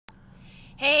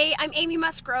Hey, I'm Amy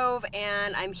Musgrove,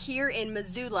 and I'm here in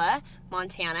Missoula,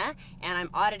 Montana, and I'm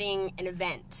auditing an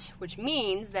event, which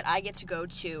means that I get to go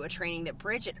to a training that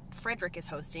Bridget Frederick is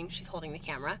hosting. She's holding the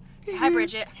camera. Say hi,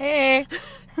 Bridget. Hey.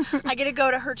 I get to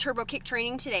go to her turbo kick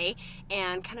training today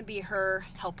and kind of be her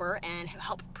helper and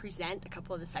help present a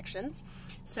couple of the sections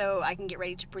so I can get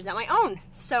ready to present my own.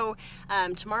 So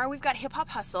tomorrow we've got Hip Hop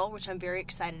Hustle, which I'm very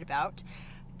excited about.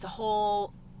 It's a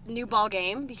whole new ball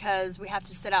game because we have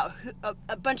to set out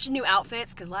a bunch of new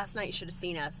outfits because last night you should have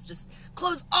seen us, just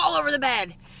clothes all over the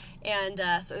bed. And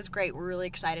so it was great. We're really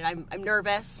excited. I'm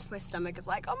nervous. My stomach is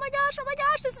like, oh my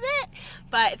gosh, this is it.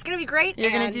 But it's going to be great. You're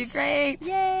going to do great.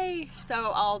 Yay.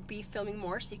 So I'll be filming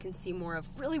more so you can see more of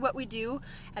really what we do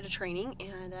at a training,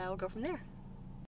 and we'll go from there.